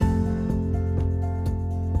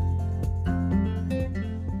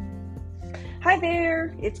Hi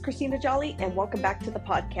there, it's Christina Jolly and welcome back to the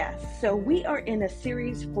podcast. So we are in a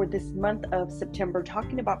series for this month of September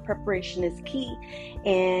talking about preparation is key,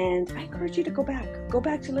 and I encourage you to go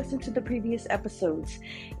back to listen to the previous episodes.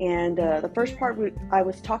 And the first part I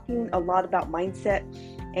was talking a lot about mindset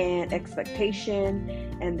and expectation,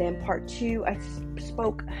 and then part 2 I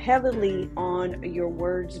spoke heavily on your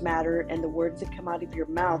words matter and the words that come out of your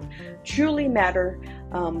mouth truly matter.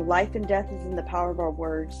 Life and death is in the power of our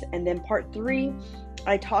words. And then part 3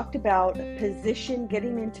 I talked about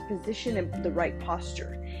getting into position and the right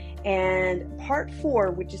posture. And part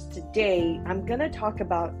 4, which is today, I'm going to talk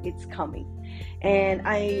about it's coming. And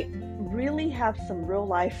I really have some real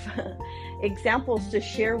life examples to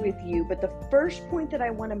share with you. But the first point that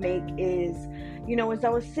I want to make is, as I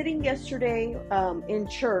was sitting yesterday in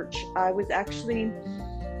church, I was actually,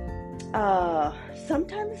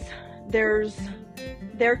 sometimes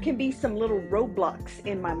there can be some little roadblocks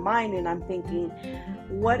in my mind, and I'm thinking,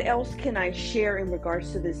 what else can I share in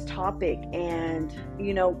regards to this topic? And,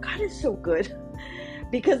 God is so good.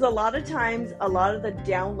 Because a lot of times, a lot of the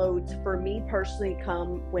downloads for me personally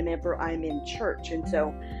come whenever I'm in church. And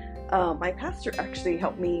so my pastor actually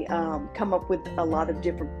helped me come up with a lot of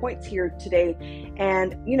different points here today.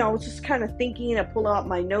 And, I was just kind of thinking, I pull out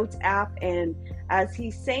my notes app, and as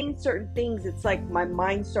he's saying certain things, it's like my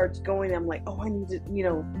mind starts going. I'm like, I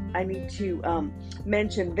need to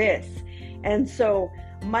mention this. And so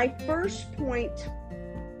my first point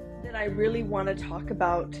that I really want to talk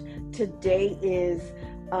about today is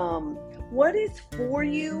what is for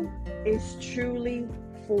you is truly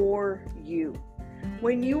for you.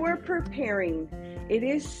 When you are preparing, it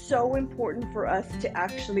is so important for us to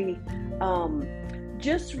actually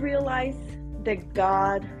just realize that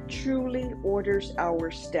God truly orders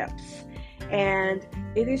our steps. And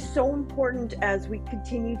it is so important as we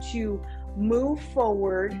continue to move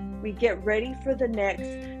forward, we get ready for the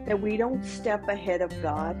next, that we don't step ahead of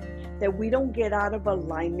God, that we don't get out of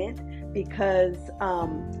alignment because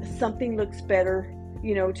something looks better,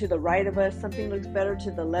 to the right of us, something looks better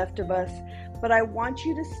to the left of us. But I want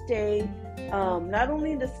you to stay not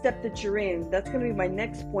only in the step that you're in, that's going to be my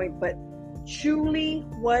next point, but truly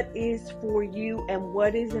what is for you and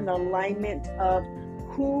what is in alignment of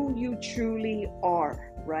who you truly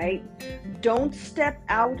are, right? Don't step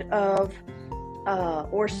out of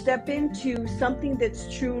or step into something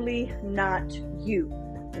that's truly not you.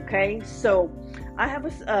 Okay, so I have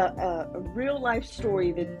a real life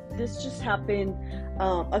story that this just happened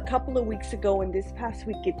a couple of weeks ago, and this past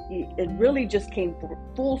week it really just came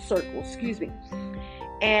full circle. Excuse me.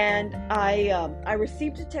 And I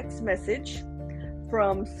received a text message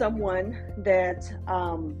from someone that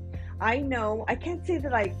I know. I can't say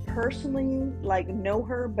that I personally know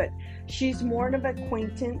her, but she's more of an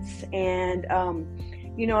acquaintance, and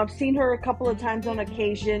I've seen her a couple of times on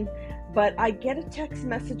occasion. But I get a text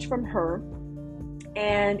message from her,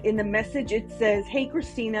 and in the message it says, "Hey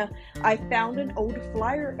Christina, I found an old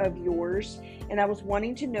flyer of yours, and I was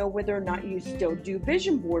wanting to know whether or not you still do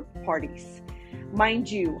vision board parties."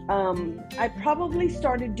 Mind you, I probably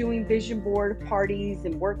started doing vision board parties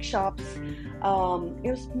and workshops.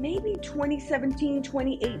 It was maybe 2017,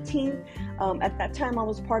 2018. At that time, I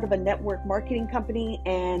was part of a network marketing company,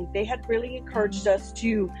 and they had really encouraged us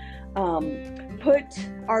to put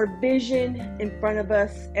our vision in front of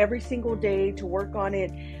us every single day, to work on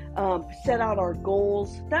it, set out our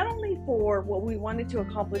goals, not only for what we wanted to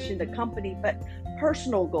accomplish in the company, but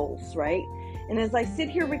personal goals, right? And as I sit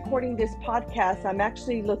here recording this podcast, I'm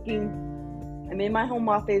in my home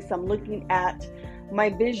office, I'm looking at my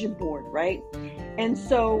vision board, right? And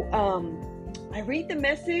so I read the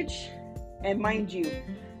message, and mind you,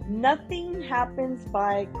 nothing happens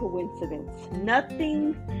by coincidence.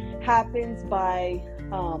 Nothing happens by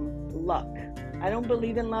luck. I don't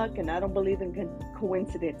believe in luck, and I don't believe in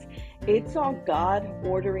coincidence. It's all God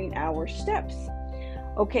ordering our steps.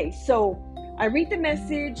 Okay, so I read the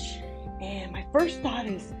message, and my first thought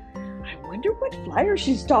is, I wonder what flyer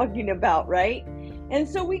she's talking about, right? And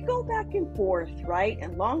so we go back and forth, right?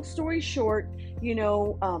 And long story short,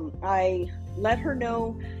 I let her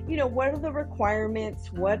know, what are the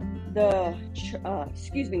requirements, what the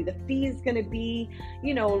fee is going to be,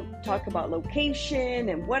 talk about location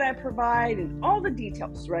and what I provide and all the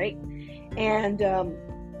details, right? And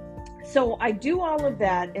so I do all of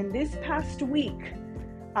that. And this past week,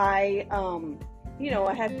 I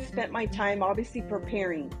had spent my time obviously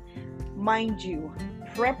preparing. Mind you,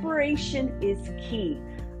 preparation is key.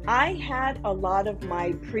 I had a lot of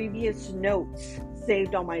my previous notes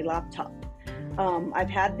saved on my laptop. I've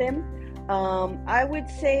had them. I would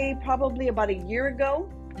say probably about a year ago,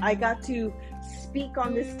 I got to speak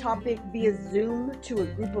on this topic via Zoom to a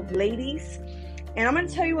group of ladies. And I'm going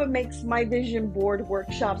to tell you what makes my vision board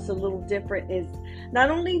workshops a little different is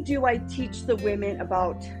not only do I teach the women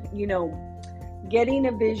about, getting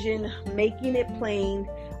a vision, making it plain,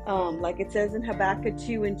 like it says in Habakkuk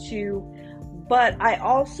 2:2, but I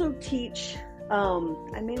also teach,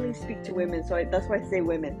 I mainly speak to women, so that's why I say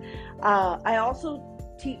women. I also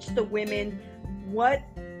teach the women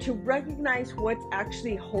to recognize what's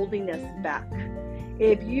actually holding us back.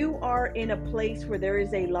 If you are in a place where there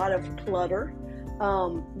is a lot of clutter,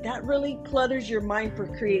 that really clutters your mind for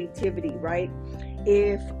creativity, right?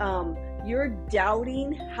 If you're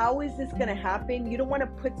doubting, how is this going to happen? You don't want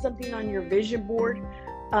to put something on your vision board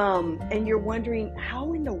and you're wondering,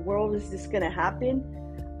 how in the world is this going to happen?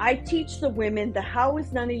 I teach the women the how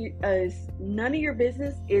is none of your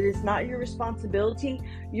business. It is not your responsibility.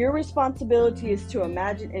 Your responsibility is to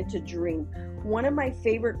imagine and to dream. One of my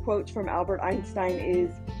favorite quotes from Albert Einstein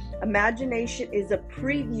is, imagination is a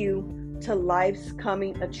preview to life's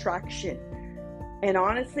coming attraction. And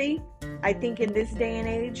honestly, I think in this day and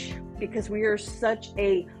age, because we are such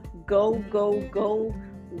a go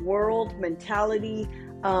world mentality,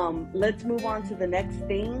 let's move on to the next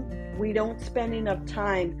thing. We don't spend enough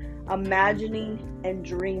time imagining and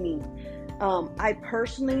dreaming. I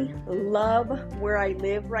personally love where I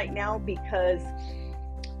live right now because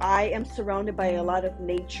I am surrounded by a lot of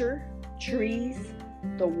nature, trees.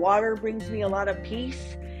 The water brings me a lot of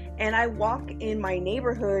peace. And I walk in my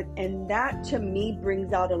neighborhood, and that to me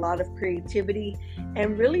brings out a lot of creativity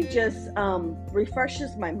and really just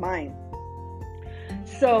refreshes my mind.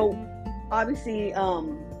 So obviously,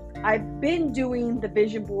 I've been doing the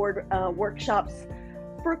vision board workshops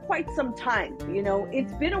for quite some time.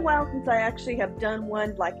 It's been a while since I actually have done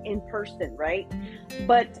one like in person, right?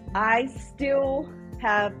 But I still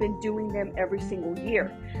have been doing them every single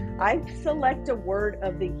year. I select a word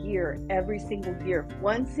of the year every single year,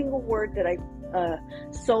 one single word that I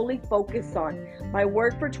solely focus on. My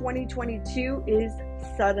word for 2022 is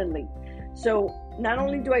suddenly. So not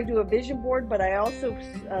only do I do a vision board, but I also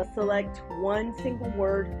select one single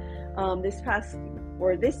word.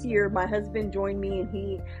 This year, my husband joined me and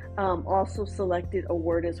he also selected a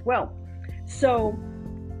word as well. So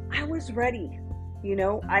I was ready.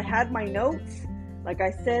 I had my notes. Like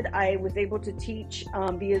I said, I was able to teach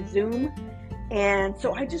via Zoom. And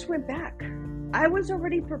so I just went back. I was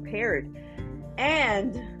already prepared.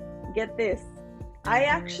 And get this, I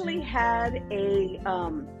actually had a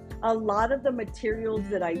lot of the materials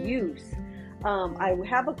that I use. I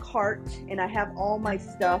have a cart and I have all my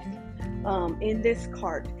stuff in this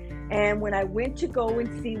cart. And when I went to go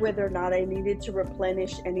and see whether or not I needed to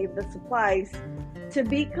replenish any of the supplies, to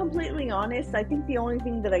be completely honest, I think the only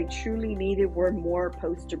thing that I truly needed were more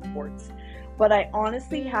poster boards. But I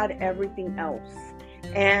honestly had everything else.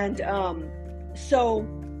 And so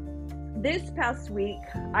this past week,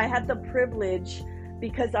 I had the privilege,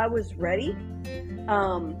 because I was ready,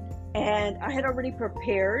 and I had already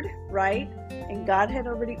prepared, right? And God had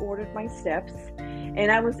already ordered my steps. And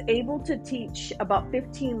I was able to teach about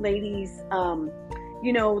 15 ladies,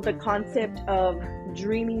 the concept of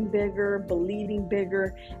dreaming bigger, believing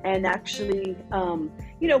bigger, and actually,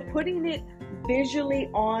 putting it visually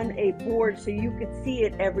on a board so you could see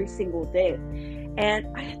it every single day. And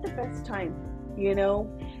I had the best time,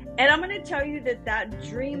 And I'm going to tell you that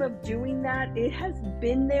dream of doing that, it has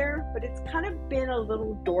been there, but it's kind of been a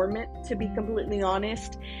little dormant, to be completely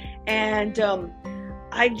honest. And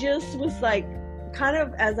I just was like, kind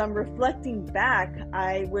of, as I'm reflecting back,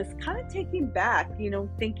 I was kind of taken back,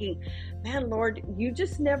 thinking, man, Lord, you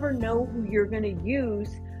just never know who you're going to use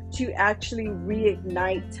to actually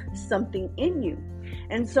reignite something in you.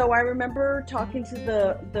 And so I remember talking to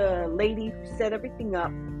the lady who set everything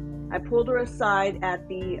up. I pulled her aside at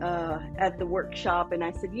the workshop, and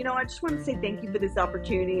I said, I just want to say thank you for this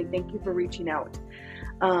opportunity and thank you for reaching out.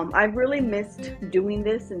 I've really missed doing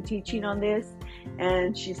this and teaching on this.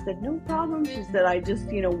 And she said, no problem. She said, I just,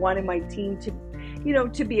 wanted my team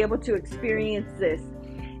to be able to experience this.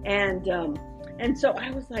 And so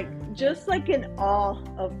I was like, just like in awe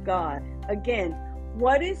of God. Again,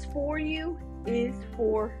 what is for you is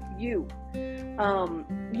for you. You're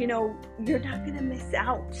not going to miss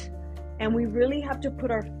out. And we really have to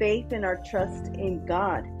put our faith and our trust in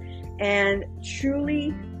God and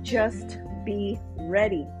truly just be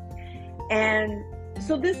ready. And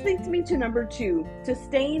so this leads me to number 2, to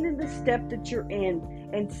staying in the step that you're in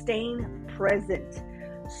and staying present.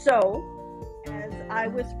 So as I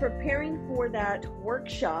was preparing for that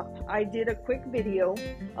workshop, I did a quick video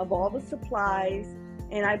of all the supplies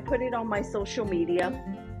and I put it on my social media.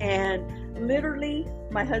 And literally,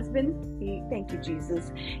 my husband, thank you,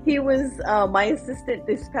 Jesus. He was my assistant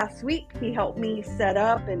this past week. He helped me set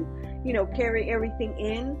up and, carry everything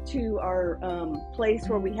into our place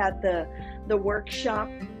where we had the workshop.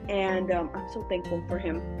 And I'm so thankful for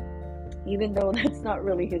him, even though that's not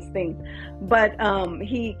really his thing. But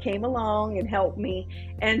he came along and helped me.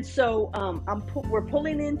 And so we're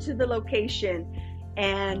pulling into the location,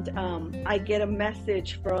 and I get a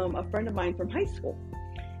message from a friend of mine from high school.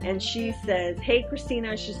 And she says, "Hey,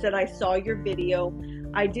 Christina," she said, "I saw your video.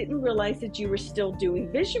 I didn't realize that you were still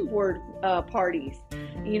doing vision board parties.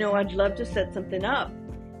 I'd love to set something up."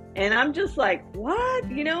 And I'm just like, what?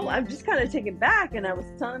 I'm just kind of taken back. And I was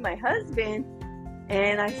telling my husband,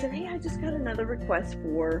 and I said, "Hey, I just got another request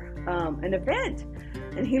for an event."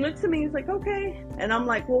 And he looks at me, he's like, "Okay." And I'm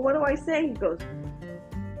like, "Well, what do I say?" He goes,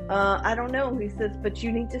 "I don't know." He says, "But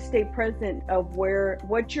you need to stay present of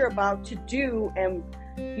what you're about to do, and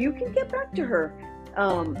you can get back to her."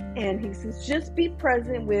 And he says, "Just be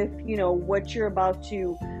present with, what you're about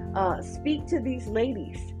to speak to these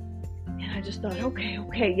ladies." And I just thought,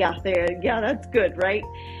 okay, yeah, that's good, right?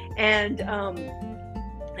 And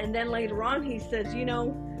then later on, he says,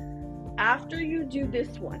 "After you do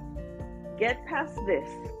this one, get past this,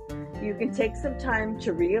 you can take some time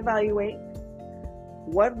to reevaluate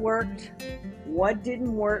what worked, what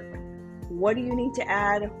didn't work, what do you need to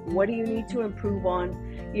add, what do you need to improve on,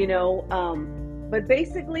 but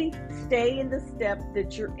basically stay in the step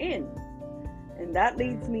that you're in." And that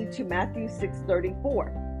leads me to Matthew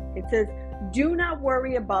 6:34. It says, "Do not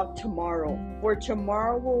worry about tomorrow, for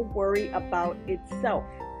tomorrow will worry about itself.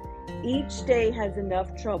 Each day has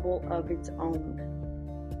enough trouble of its own."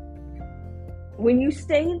 When you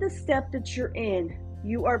stay in the step that you're in,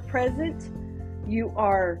 you are present, you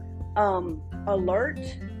are alert,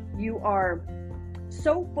 you are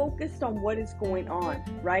so focused on what is going on,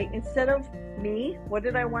 right? Instead of me, what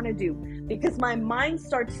did I want to do? Because my mind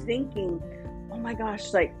starts thinking, oh my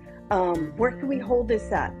gosh, where can we hold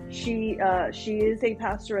this at? She is a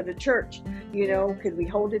pastor at a church, could we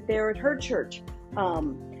hold it there at her church?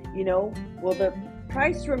 Will the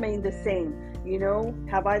price remain the same?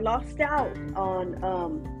 Have I lost out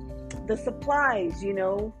on the supplies?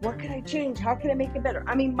 What can I change? How can I make it better?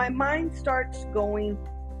 I mean, my mind starts going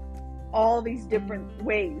all these different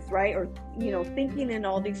ways, right? Or, thinking in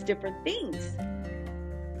all these different things.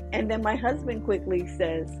 And then my husband quickly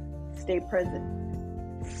says, "Stay present.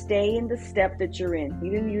 Stay in the step that you're in." He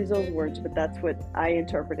didn't use those words, but that's what I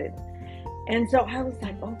interpreted. And so I was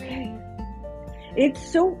like, okay. It's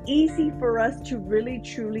so easy for us to really,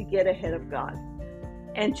 truly get ahead of God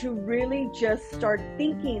and to really just start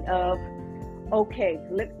thinking of, okay,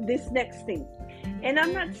 this next thing. And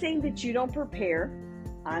I'm not saying that you don't prepare.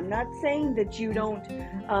 I'm not saying that you don't,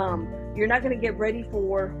 you're not going to get ready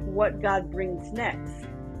for what God brings next.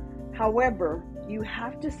 However, you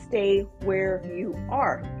have to stay where you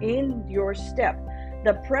are in your step.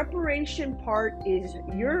 The preparation part is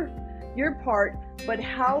your part, but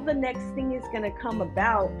how the next thing is going to come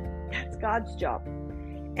about, that's God's job.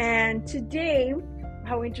 And today,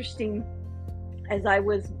 how interesting, as I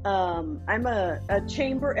was, I'm a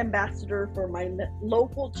chamber ambassador for my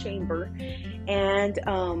local chamber, and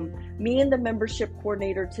me and the membership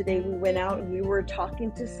coordinator today, we went out and we were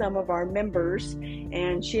talking to some of our members,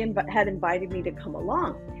 and she had invited me to come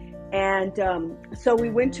along. And so we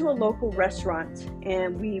went to a local restaurant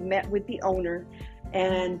and we met with the owner,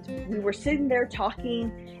 and we were sitting there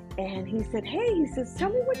talking. And he said, "Hey," he says, "tell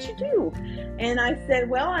me what you do." And I said,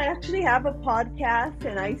 "Well, I actually have a podcast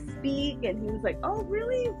and I speak." And he was like, "Oh,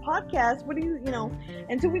 really? A podcast? What do you?"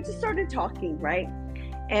 And so we just started talking, right?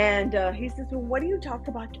 And he says, "Well, what do you talk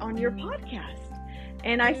about on your podcast?"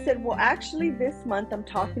 And I said, "Well, actually this month I'm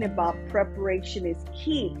talking about preparation is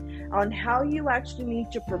key, on how you actually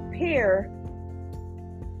need to prepare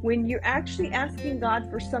when you're actually asking God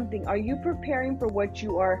for something. Are you preparing for what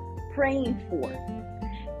you are praying for?"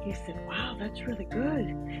 He said, "Wow, that's really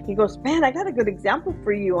good." He goes, "Man, I got a good example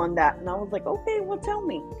for you on that." And I was like, "Okay, well, tell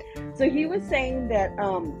me." So he was saying that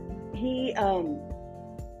he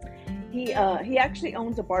actually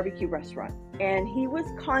owns a barbecue restaurant, and he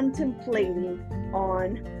was contemplating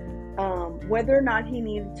on whether or not he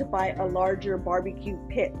needed to buy a larger barbecue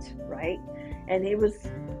pit, right? And it was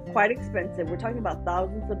quite expensive. We're talking about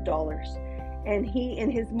thousands of dollars. And in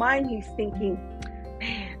his mind, he's thinking,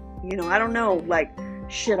 man, I don't know,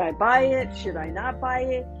 should I buy it? Should I not buy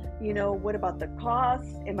it? What about the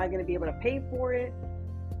cost? Am I going to be able to pay for it?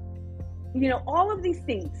 All of these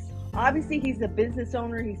things. Obviously, he's a business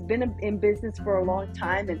owner. He's been in business for a long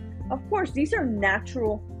time. And of course, these are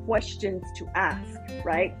natural questions to ask,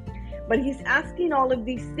 right? But he's asking all of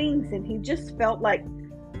these things, and he just felt like,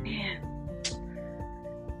 man,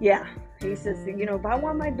 yeah. He says, if I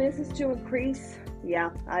want my business to increase, yeah,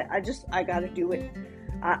 I got to do it.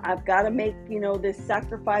 I've got to make, this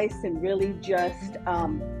sacrifice and really just,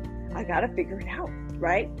 I got to figure it out,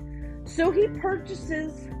 right? So he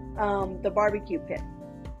purchases the barbecue pit.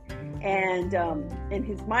 And in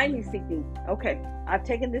his mind, he's thinking, okay, I've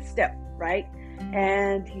taken this step, right?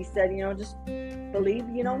 And he said, just believe,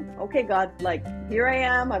 okay, God, like, here I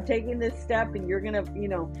am, I'm taking this step, and you're going to,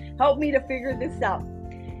 help me to figure this out.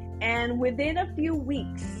 And within a few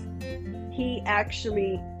weeks, he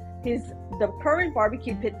actually, the current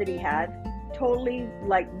barbecue pit that he had totally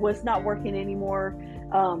was not working anymore.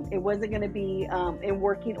 It wasn't going to be in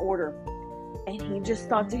working order. And he just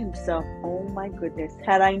thought to himself, oh my goodness,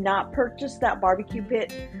 had I not purchased that barbecue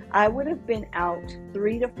pit, I would have been out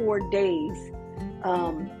 3 to 4 days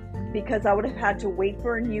because I would have had to wait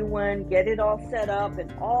for a new one, get it all set up,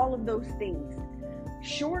 and all of those things.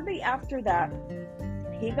 Shortly after that,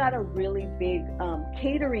 he got a really big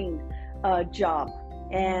catering job.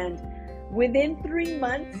 And within 3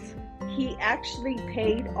 months, he actually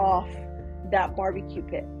paid off that barbecue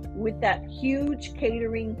pit with that huge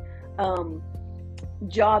catering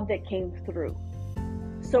job that came through.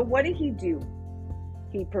 So what did he do?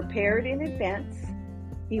 He prepared in advance.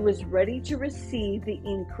 He was ready to receive the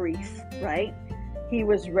increase, right? He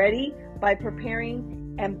was ready by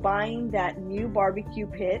preparing and buying that new barbecue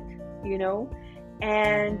pit,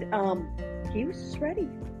 and he was just ready.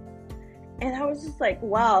 And I was just like,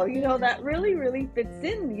 wow, that really, really fits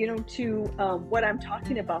in, to what I'm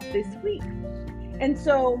talking about this week. And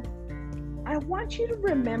so I want you to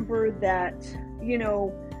remember that,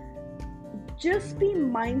 just be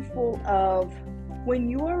mindful of when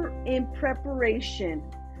you're in preparation,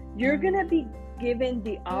 you're going to be given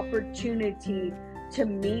the opportunity to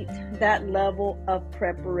meet that level of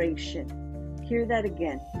preparation. Hear that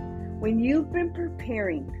again. When you've been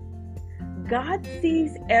preparing, God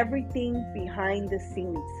sees everything behind the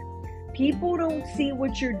scenes. People don't see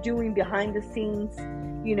what you're doing behind the scenes,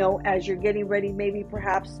 as you're getting ready, maybe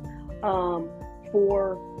perhaps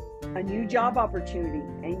for a new job opportunity,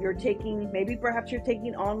 and perhaps you're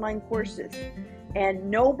taking online courses,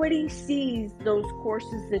 and nobody sees those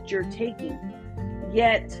courses that you're taking,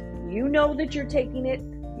 yet that you're taking it,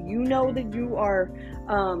 that you are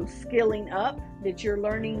skilling up, that you're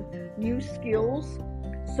learning new skills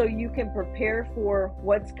so you can prepare for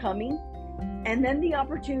what's coming. And then the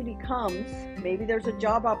opportunity comes. Maybe there's a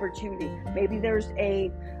job opportunity, maybe there's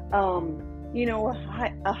a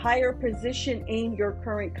higher position in your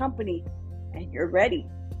current company, and you're ready.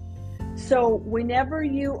 So whenever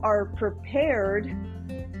you are prepared,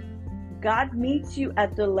 God meets you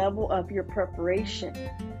at the level of your preparation.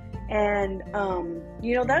 And,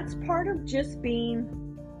 that's part of just being,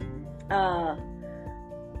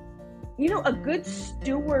 a good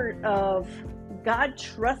steward of God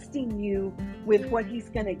trusting you with what he's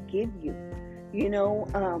going to give you,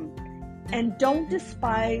 and don't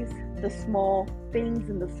despise the small things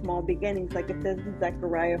and the small beginnings, like it says in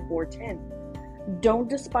Zechariah 4:10. Don't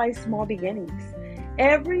despise small beginnings.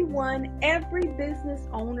 Every business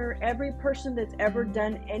owner, every person that's ever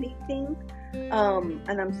done anything,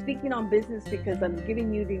 and I'm speaking on business because I'm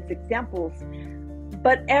giving you these examples,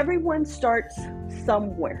 but everyone starts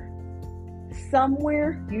somewhere.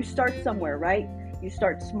 You start somewhere, right? You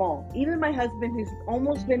start small. Even my husband, who's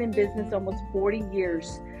almost been in business almost 40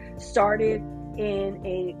 years, started in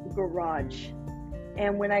a garage.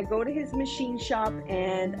 And when I go to his machine shop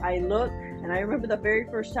and I look, and I remember the very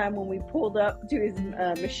first time when we pulled up to his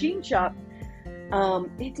machine shop,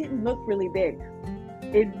 it didn't look really big.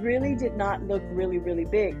 It really did not look really, really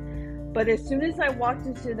big. But as soon as I walked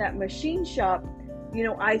into that machine shop,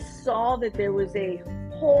 I saw that there was a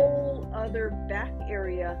whole other back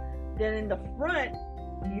area that in the front,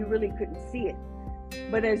 you really couldn't see it.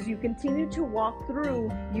 But as you continue to walk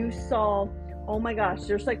through, you saw, oh my gosh,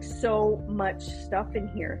 there's so much stuff in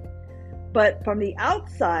here. But from the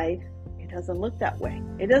outside, it doesn't look that way.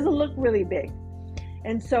 It doesn't look really big.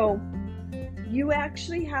 And so you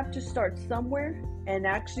actually have to start somewhere and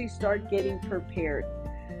actually start getting prepared.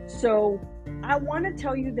 So I want to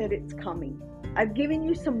tell you that it's coming. I've given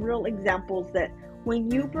you some real examples that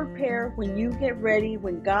when you prepare, when you get ready,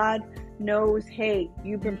 when God knows, hey,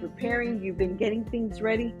 you've been preparing, you've been getting things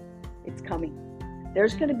ready, it's coming.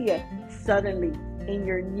 There's going to be a suddenly in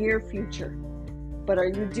your near future. But are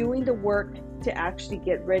you doing the work to actually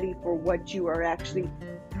get ready for what you are actually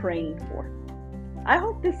praying for? I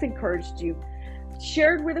hope this encouraged you.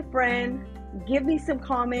 Share it with a friend. Give me some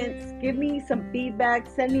comments. Give me some feedback.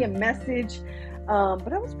 Send me a message.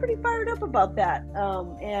 But I was pretty fired up about that.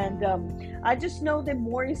 I just know that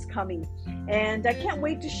more is coming. And I can't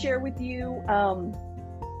wait to share with you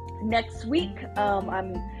next week.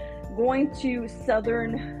 I'm going to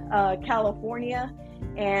Southern California,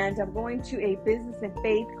 and I'm going to a business and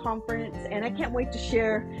faith conference, and I can't wait to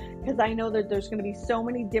share, because I know that there's going to be so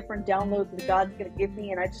many different downloads that God's going to give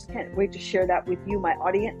me, and I just can't wait to share that with you, my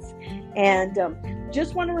audience. And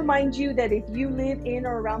just want to remind you that if you live in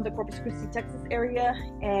or around the Corpus Christi, Texas area,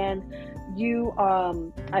 and you,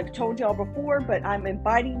 I've told y'all before, but I'm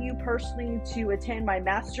inviting you personally to attend my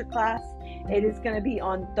masterclass. It is going to be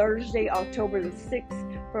on Thursday, October the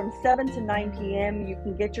 6th, from 7 to 9 p.m. You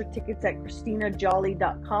can get your tickets at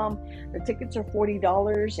ChristinaJolly.com. The tickets are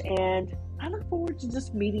 $40, and I look forward to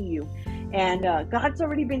just meeting you. And God's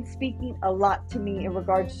already been speaking a lot to me in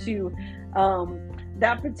regards to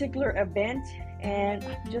that particular event, and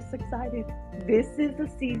I'm just excited. This is the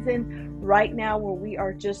season right now where we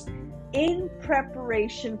are just in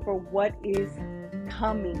preparation for what is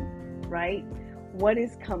coming, right? What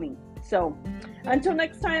is coming. So until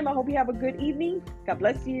next time, I hope you have a good evening. God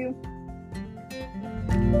bless you.